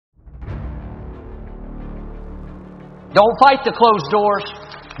Don't fight the closed doors,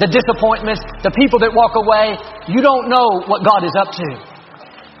 the disappointments, the people that walk away. You don't know what God is up to.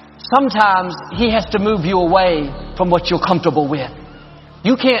 Sometimes He has to move you away from what you're comfortable with.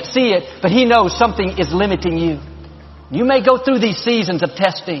 You can't see it, but He knows something is limiting you. You may go through these seasons of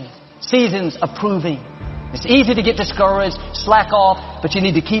testing, seasons of proving. It's easy to get discouraged, slack off, but you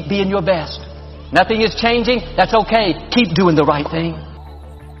need to keep being your best. Nothing is changing. That's okay. Keep doing the right thing.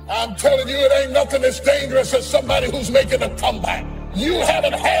 I'm telling you, it ain't nothing as dangerous as somebody who's making a comeback. You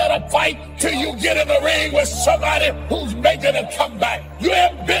haven't had a fight till you get in the ring with somebody who's making a comeback. You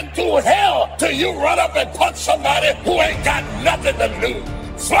haven't been through hell till you run up and punch somebody who ain't got nothing to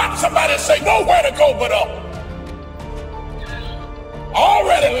lose. Slap somebody and say, nowhere to go but up.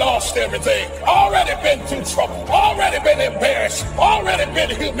 Already lost everything, already been through trouble, already been embarrassed, already been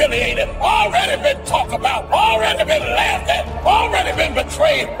humiliated, already been talked about, already been laughed at, already been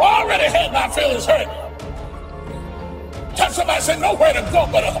betrayed, already had my feelings hurt. Tell somebody, say, nowhere to go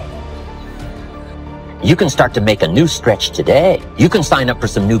but up. You can start to make a new stretch today. You can sign up for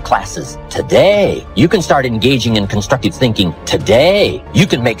some new classes today. You can start engaging in constructive thinking today. You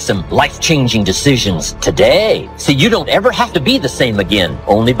can make some life-changing decisions today. See, you don't ever have to be the same again,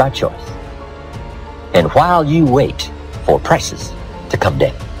 only by choice. And while you wait for prices to come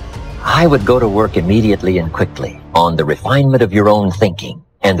down, I would go to work immediately and quickly on the refinement of your own thinking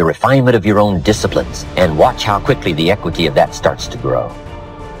and the refinement of your own disciplines, and watch how quickly the equity of that starts to grow.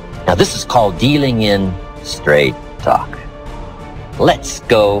 Now, this is called dealing in straight talk. Let's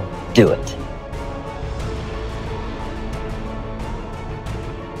go do it.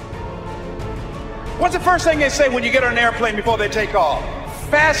 What's the first thing they say when you get on an airplane before they take off?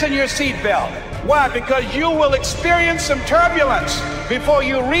 Fasten your seatbelt. Why? Because you will experience some turbulence before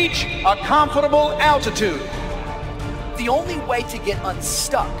you reach a comfortable altitude. The only way to get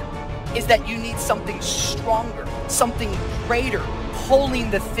unstuck is that you need something stronger, something greater, pulling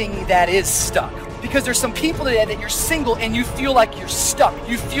the thing that is stuck. Because there's some people today that you're single and you feel like you're stuck.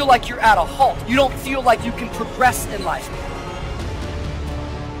 You feel like you're at a halt. You don't feel like you can progress in life.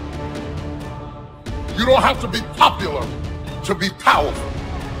 You don't have to be popular to be powerful.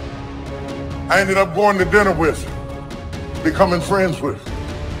 I ended up going to dinner with, becoming friends with,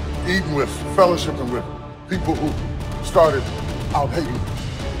 eating with, fellowshipping with people who started out hating.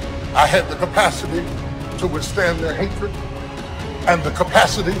 I had the capacity to withstand their hatred and the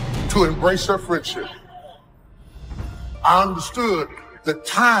capacity to embrace their friendship. I understood that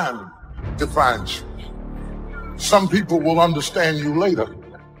time defines you. Some people will understand you later.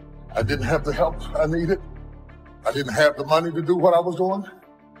 I didn't have the help I needed. I didn't have the money to do what I was doing.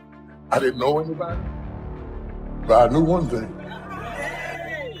 I didn't know anybody. But I knew one thing.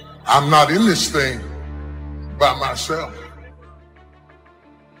 I'm not in this thing by myself.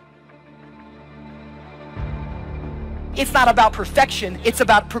 It's not about perfection, it's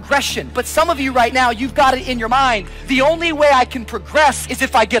about progression. But some of you right now, you've got it in your mind. The only way I can progress is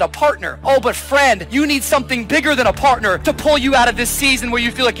if I get a partner. Oh, but friend, you need something bigger than a partner to pull you out of this season where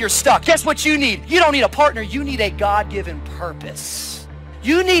you feel like you're stuck. Guess what you need? You don't need a partner, you need a God-given purpose.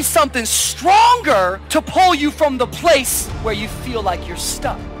 You need something stronger to pull you from the place where you feel like you're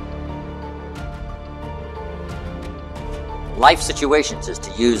stuck. Life situations is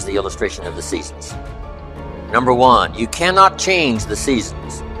to use the illustration of the seasons. Number one, you cannot change the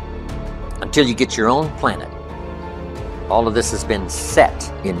seasons until you get your own planet. All of this has been set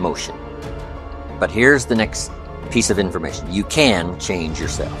in motion. But here's the next piece of information. You can change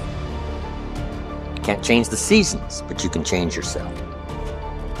yourself. You can't change the seasons, but you can change yourself.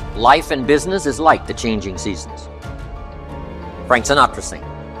 Life and business is like the changing seasons. Frank Sinatra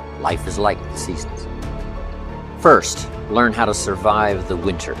sang, life is like the seasons. First, learn how to survive the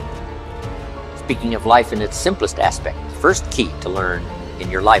winter. Speaking of life in its simplest aspect, the first key to learn in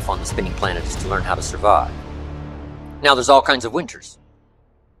your life on the spinning planet is to learn how to survive. Now, there's all kinds of winters,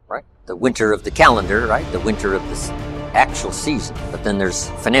 right? The winter of the calendar, right? The winter of this actual season. But then there's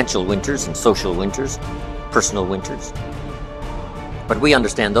financial winters and social winters, personal winters. But we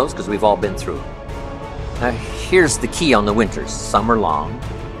understand those because we've all been through them. Now, here's the key on the winters. Some are long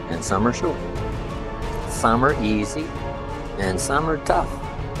and some are short. Some are easy and some are tough.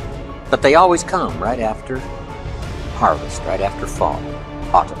 But they always come right after harvest, right after fall,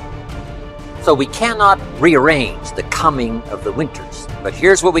 autumn. So we cannot rearrange the coming of the winters. But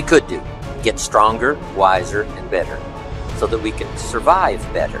here's what we could do. Get stronger, wiser, and better so that we can survive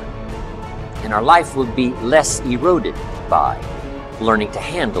better. And our life would be less eroded by learning to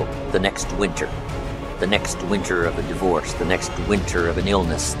handle the next winter. The next winter of a divorce, the next winter of an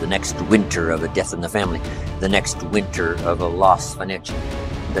illness, the next winter of a death in the family, the next winter of a loss financially,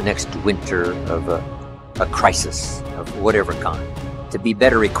 the next winter of a crisis of whatever kind, to be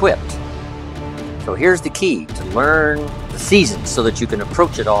better equipped. So here's the key: to learn the seasons so that you can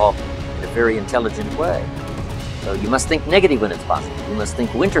approach it all in a very intelligent way. So you must think negative when it's positive. You must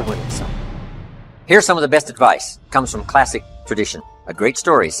think winter when it's summer. Here's some of the best advice. It comes from classic tradition. A great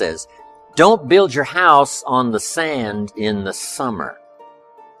story says, don't build your house on the sand in the summer.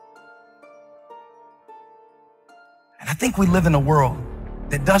 And I think we live in a world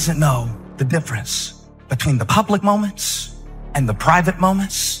that doesn't know the difference between the public moments and the private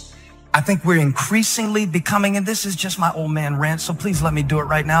moments. I think we're increasingly becoming, and this is just my old man rant, so please let me do it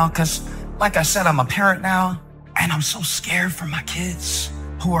right now, because like I said, I'm a parent now, and I'm so scared for my kids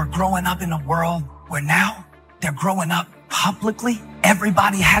who are growing up in a world where now they're growing up publicly.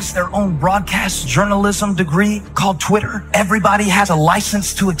 Everybody has their own broadcast journalism degree called Twitter. Everybody has a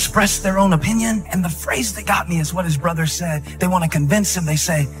license to express their own opinion. And the phrase that got me is what his brother said. They want to convince him. They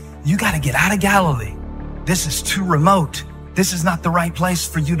say, you got to get out of Galilee. This is too remote. This is not the right place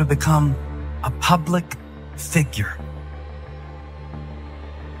for you to become a public figure.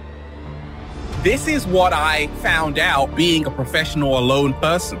 This is what I found out being a professional alone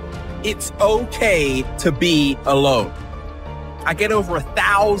person. It's okay to be alone. I get over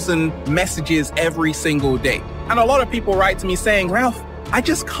 1,000 messages every single day. And a lot of people write to me saying, Ralph, I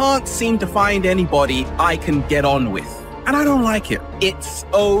just can't seem to find anybody I can get on with. And I don't like it. It's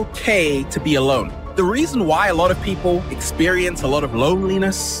okay to be alone. The reason why a lot of people experience a lot of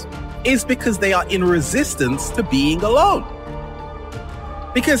loneliness is because they are in resistance to being alone.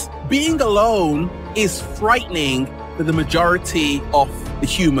 Because being alone is frightening for the majority of the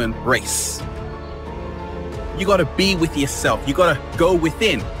human race. You got to be with yourself. You got to go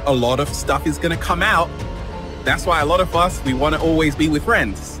within. A lot of stuff is going to come out. That's why a lot of us, we want to always be with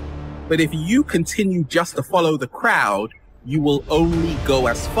friends. But if you continue just to follow the crowd, you will only go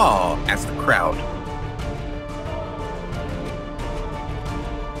as far as the crowd.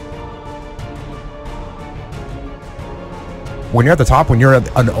 When you're at the top, when you're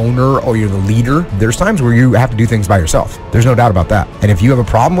an owner or you're the leader, there's times where you have to do things by yourself. There's no doubt about that. And if you have a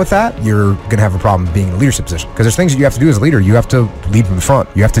problem with that, you're going to have a problem being in a leadership position. Because there's things that you have to do as a leader. You have to lead from the front.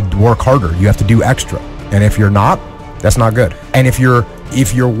 You have to work harder. You have to do extra. And if you're not, that's not good. And if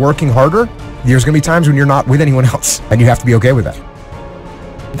you're working harder, there's going to be times when you're not with anyone else. And you have to be okay with that.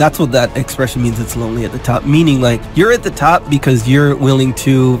 That's what that expression means, it's lonely at the top. Meaning, like, you're at the top because you're willing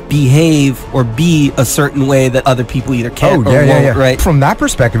to behave or be a certain way that other people either can or won't, right? From that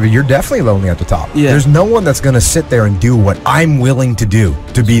perspective, you're definitely lonely at the top. Yeah. There's no one that's going to sit there and do what I'm willing to do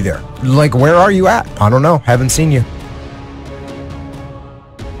to be there. Like, where are you at? I don't know. Haven't seen you.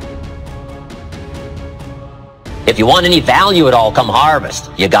 If you want any value at all come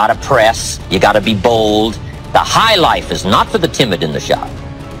harvest, you gotta press, you gotta be bold. The high life is not for the timid in the shop.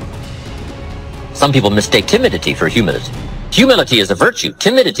 Some people mistake timidity for humility. Humility is a virtue.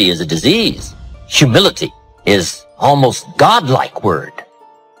 Timidity is a disease. Humility is almost godlike word.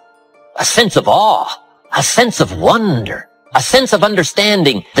 A sense of awe, a sense of wonder, a sense of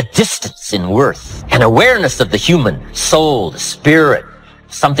understanding the distance in worth, an awareness of the human soul, the spirit,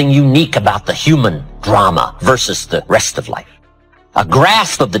 something unique about the human drama versus the rest of life. A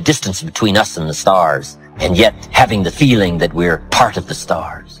grasp of the distance between us and the stars, and yet having the feeling that we're part of the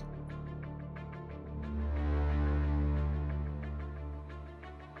stars.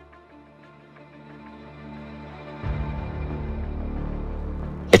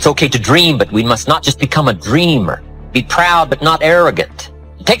 It's okay to dream, but we must not just become a dreamer. Be proud, but not arrogant.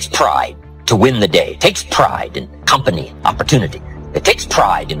 It takes pride to win the day. It takes pride in company, opportunity. It takes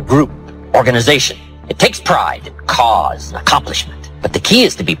pride in group, organization. It takes pride in cause and accomplishment. But the key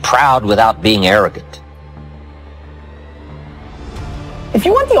is to be proud without being arrogant. If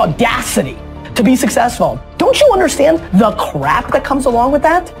you want the audacity to be successful, don't you understand the crap that comes along with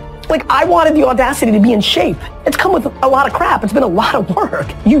that? Like, I wanted the audacity to be in shape. It's come with a lot of crap. It's been a lot of work.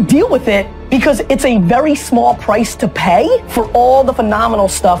 You deal with it because it's a very small price to pay for all the phenomenal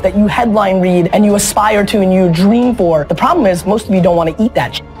stuff that you headline read and you aspire to and you dream for. The problem is most of you don't want to eat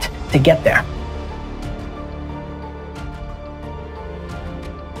that shit to get there.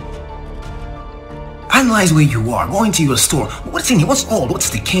 Analyze where you are. Go into your store. What's in here? What's old? What's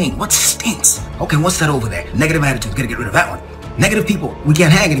decaying? What stinks? Okay, what's that over there? Negative attitude. Gotta get rid of that one. Negative people, we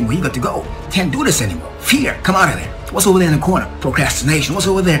can't hang anymore. You got to go. Can't do this anymore. Fear, come out of there. What's over there in the corner? Procrastination. What's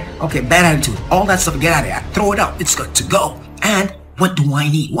over there? Okay, bad attitude. All that stuff, get out of there. Throw it out. It's got to go. And What do I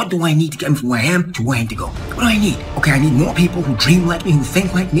need? What do I need to get me from where I am to where I need to go? What do I need? Okay, I need more people who dream like me, who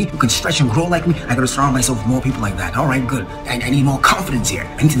think like me, who can stretch and grow like me. I gotta surround myself with more people like that. All right, good. I need more confidence here.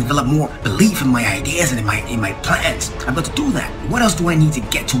 I need to develop more belief in my ideas and in my plans. I've got to do that. What else do I need to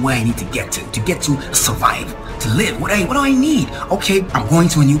get to where I need to get to survive, to live? What do I need? Okay, I'm going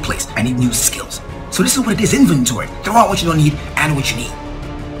to a new place. I need new skills. So this is what it is, inventory. Throw out what you don't need and what you need.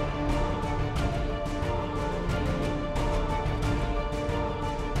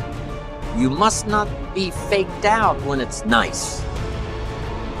 You must not be faked out when it's nice.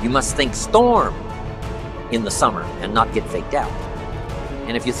 You must think storm in the summer and not get faked out.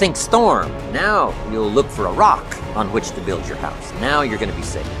 And if you think storm, now you'll look for a rock on which to build your house. Now you're going to be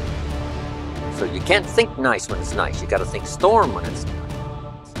safe. So you can't think nice when it's nice. You got to think storm when it's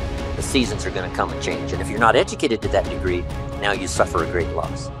nice. The seasons are going to come and change. And if you're not educated to that degree, now you suffer a great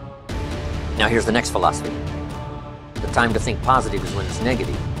loss. Now here's the next philosophy. The time to think positive is when it's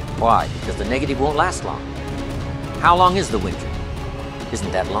negative. Why? Because the negative won't last long. How long is the winter?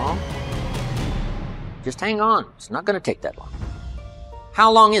 Isn't that long? Just hang on. It's not going to take that long.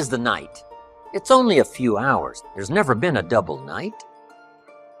 How long is the night? It's only a few hours. There's never been a double night.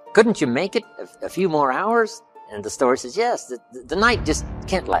 Couldn't you make it a few more hours? And the story says, yes, the night just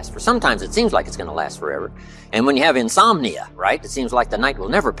can't last. For sometimes it seems like it's going to last forever. And when you have insomnia, right, it seems like the night will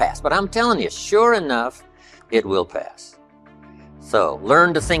never pass. But I'm telling you, sure enough, it will pass. So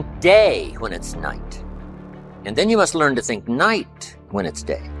learn to think day when it's night. And then you must learn to think night when it's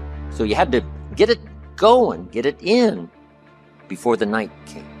day. So you had to get it going, get it in before the night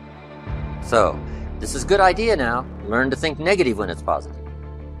came. So this is a good idea now. Learn to think negative when it's positive.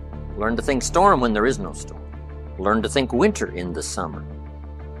 Learn to think storm when there is no storm. Learn to think winter in the summer.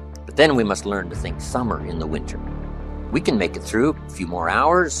 But then we must learn to think summer in the winter. We can make it through a few more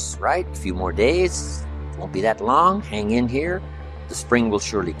hours, right? A few more days. It won't be that long. Hang in here. The spring will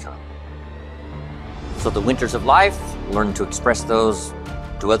surely come. So the winters of life, learn to express those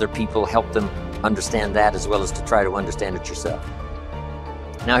to other people, help them understand that as well as to try to understand it yourself.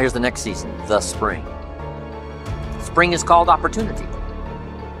 Now here's the next season, the spring. Spring is called opportunity.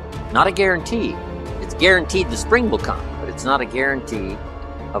 Not a guarantee. It's guaranteed the spring will come, but it's not a guarantee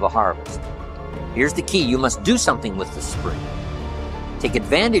of a harvest. Here's the key. You must do something with the spring. Take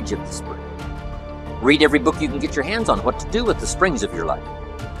advantage of the spring. Read every book you can get your hands on what to do with the springs of your life.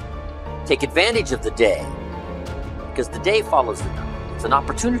 Take advantage of the day, because the day follows the night. It's an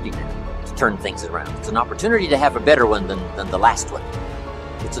opportunity now to turn things around. It's an opportunity to have a better one than the last one.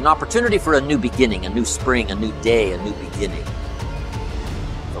 It's an opportunity for a new beginning, a new spring, a new day, a new beginning.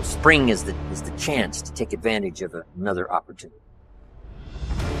 So spring is the chance to take advantage of another opportunity.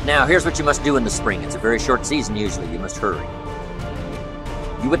 Now, here's what you must do in the spring. It's a very short season usually. You must hurry.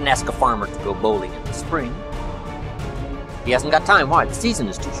 You wouldn't ask a farmer to go bowling in the spring. He hasn't got time. Why? The season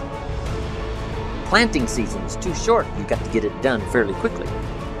is too short. Planting season is too short. You've got to get it done fairly quickly.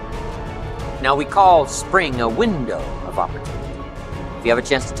 Now, we call spring a window of opportunity. If you have a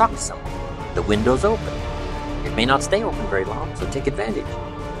chance to talk to someone, the window's open. It may not stay open very long, so take advantage.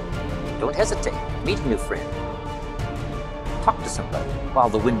 Don't hesitate. Meet a new friend. Talk to somebody while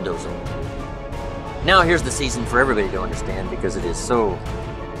the window's open. Now here's the season for everybody to understand because it is so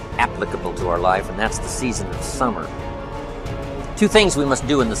applicable to our life, and that's the season of summer. Two things we must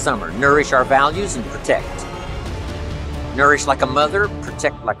do in the summer: nourish our values and protect. Nourish like a mother,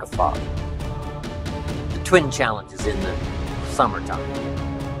 protect like a father. The twin challenges in the summertime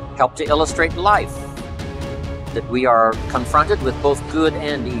help to illustrate life, that we are confronted with both good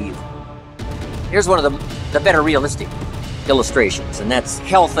and evil. Here's one of the better realistic illustrations, and that's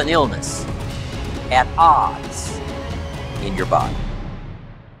health and illness at odds in your body.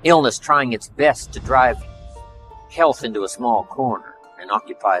 Illness trying its best to drive health into a small corner and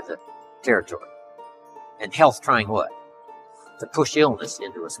occupy the territory. And health trying what? To push illness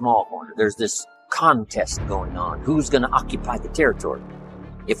into a small corner. There's this contest going on. Who's going to occupy the territory?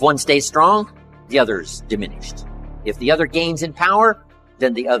 If one stays strong, the other's diminished. If the other gains in power,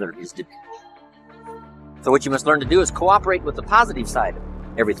 then the other is diminished. So what you must learn to do is cooperate with the positive side of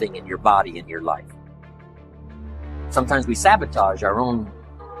everything in your body and your life. Sometimes we sabotage our own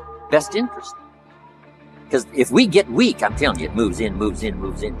best interest. Because if we get weak, I'm telling you, it moves in,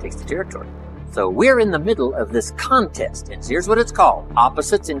 takes the territory. So we're in the middle of this contest, and here's what it's called: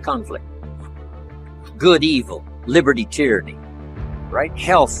 opposites in conflict. Good, evil, liberty, tyranny, right?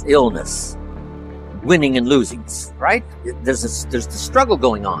 Health, illness, winning and losing, right? There's the struggle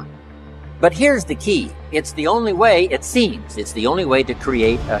going on. But here's the key. It's the only way, it seems, it's the only way to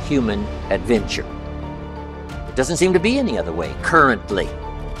create a human adventure. It doesn't seem to be any other way currently.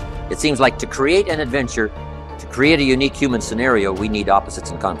 It seems like to create an adventure, To create a unique human scenario, we need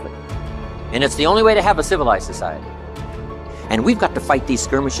opposites in conflict. And it's the only way to have a civilized society. And we've got to fight these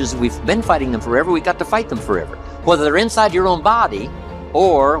skirmishes. We've been fighting them forever. We've got to fight them forever. Whether they're inside your own body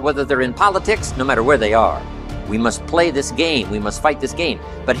or whether they're in politics, no matter where they are. We must play this game. We must fight this game.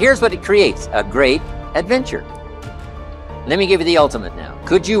 But here's what it creates, a great adventure. Let me give you the ultimate now.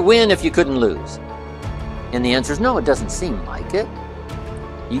 Could you win if you couldn't lose? And the answer is no, it doesn't seem like it.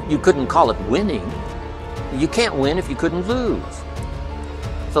 You couldn't call it winning. You can't win if you couldn't lose.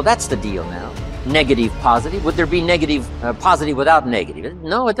 So that's the deal now. Negative, positive. Would there be negative, positive without negative?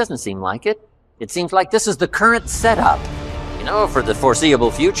 No, it doesn't seem like it. It seems like this is the current setup, you know, for the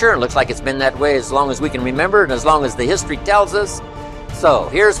foreseeable future. It looks like it's been that way as long as we can remember and as long as the history tells us. So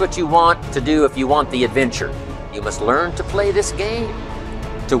here's what you want to do if you want the adventure. You must learn to play this game,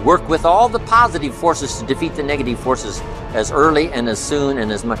 to work with all the positive forces to defeat the negative forces as early and as soon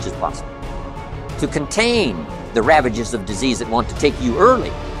and as much as possible. To contain the ravages of disease that want to take you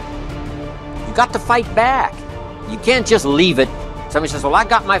early. You've got to fight back. You can't just leave it. Somebody says, well, I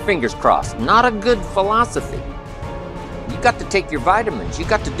got my fingers crossed. Not a good philosophy. You got to take your vitamins. You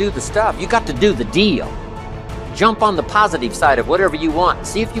got to do the stuff. You got to do the deal. Jump on the positive side of whatever you want.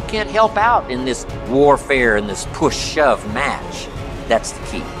 See if you can't help out in this warfare, in this push-shove match. That's the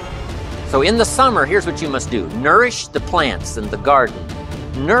key. So in the summer, here's what you must do. Nourish the plants and the garden.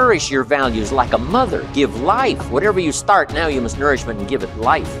 Nourish your values like a mother. Give life. Whatever you start now, you must nourish it and give it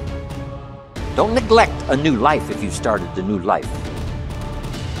life. Don't neglect a new life if you've started the new life.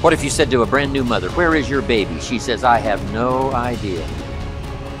 What if you said to a brand new mother, where is your baby? She says, I have no idea.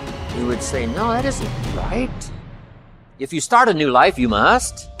 You would say, no, that isn't right. If you start a new life, you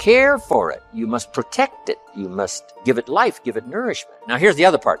must care for it. You must protect it. You must give it life, give it nourishment. Now here's the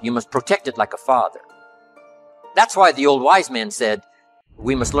other part. You must protect it like a father. That's why the old wise man said,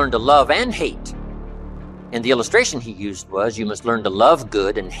 we must learn to love and hate. And the illustration he used was, you must learn to love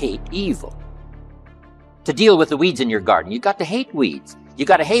good and hate evil. To deal with the weeds in your garden, you got to hate weeds. You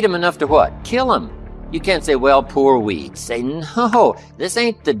got to hate them enough to what? Kill them. You can't say, well, poor weeds. Say, no, this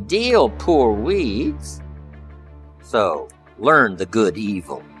ain't the deal, poor weeds. So, learn the good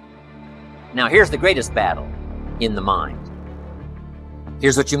evil. Now, here's the greatest battle in the mind.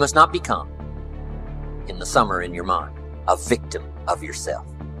 Here's what you must not become in the summer in your mind. A victim of yourself.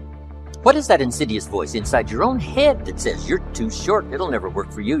 What is that insidious voice inside your own head that says, you're too short, it'll never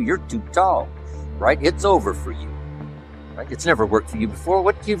work for you, you're too tall, right? It's over for you, right? It's never worked for you before.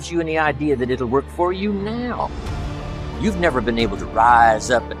 What gives you any idea that it'll work for you now? You've never been able to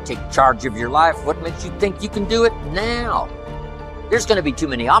rise up and take charge of your life. What makes you think you can do it now? There's going to be too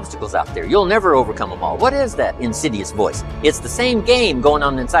many obstacles out there. You'll never overcome them all. What is that insidious voice? It's the same game going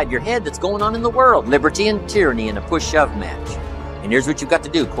on inside your head that's going on in the world. Liberty and tyranny in a push-shove match. And here's what you've got to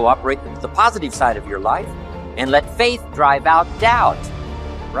do. Cooperate with the positive side of your life and let faith drive out doubt,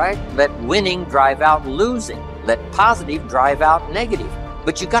 right? Let winning drive out losing. Let positive drive out negative.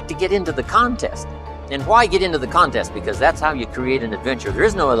 But you got to get into the contest. And why get into the contest? Because that's how you create an adventure. There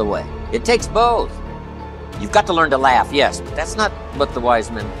is no other way. It takes both. You've got to learn to laugh, yes, but that's not what the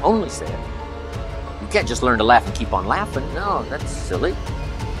wise men only said. You can't just learn to laugh and keep on laughing. No, that's silly.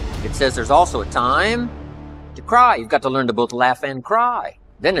 It says there's also a time to cry. You've got to learn to both laugh and cry.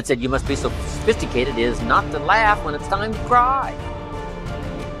 Then it said you must be so sophisticated as not to laugh when it's time to cry.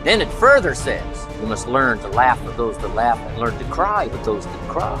 Then it further says you must learn to laugh with those that laugh and learn to cry with those that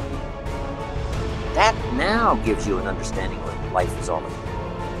cry. That now gives you an understanding of what life is all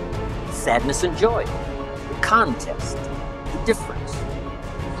about. Sadness and joy, the contest, the difference.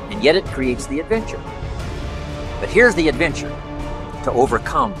 And yet it creates the adventure. But here's the adventure: to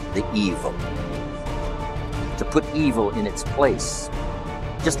overcome the evil. To put evil in its place.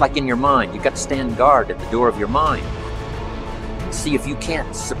 Just like in your mind, you've got to stand guard at the door of your mind. See if you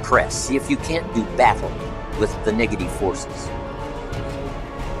can't suppress, see if you can't do battle with the negative forces.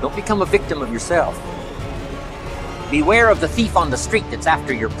 Don't become a victim of yourself. Beware of the thief on the street that's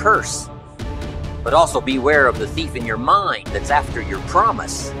after your purse, but also beware of the thief in your mind that's after your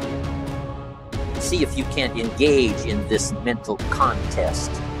promise. See if you can't engage in this mental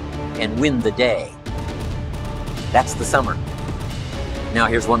contest and win the day. That's the summer. Now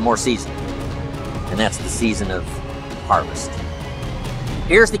here's one more season, and that's the season of harvest.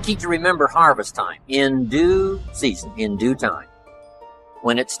 Here's the key to remember harvest time. In due season, in due time.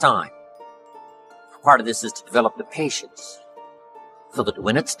 When it's time. Part of this is to develop the patience so that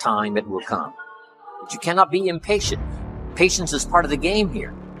when it's time, it will come. But you cannot be impatient. Patience is part of the game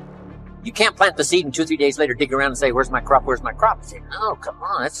here. You can't plant the seed and 2 or 3 days later dig around and say, where's my crop, where's my crop? Say, no, come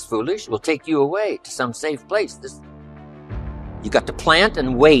on, that's foolish. We'll take you away to some safe place. You got to plant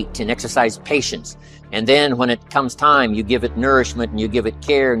and wait and exercise patience. And then when it comes time, you give it nourishment and you give it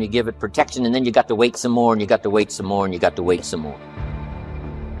care and you give it protection, and then you got to wait some more and you got to wait some more and you got to wait some more.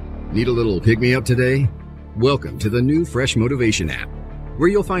 Need a little pick-me-up today? Welcome to the new Fresh Motivation app, where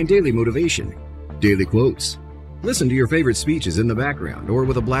you'll find daily motivation, daily quotes. Listen to your favorite speeches in the background or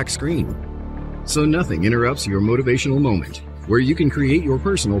with a black screen, so nothing interrupts your motivational moment, where you can create your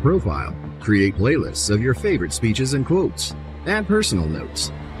personal profile, create playlists of your favorite speeches and quotes, add personal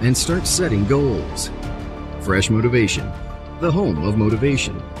notes, and start setting goals. Fresh Motivation, the home of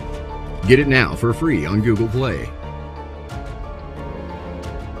motivation. Get it now for free on Google Play.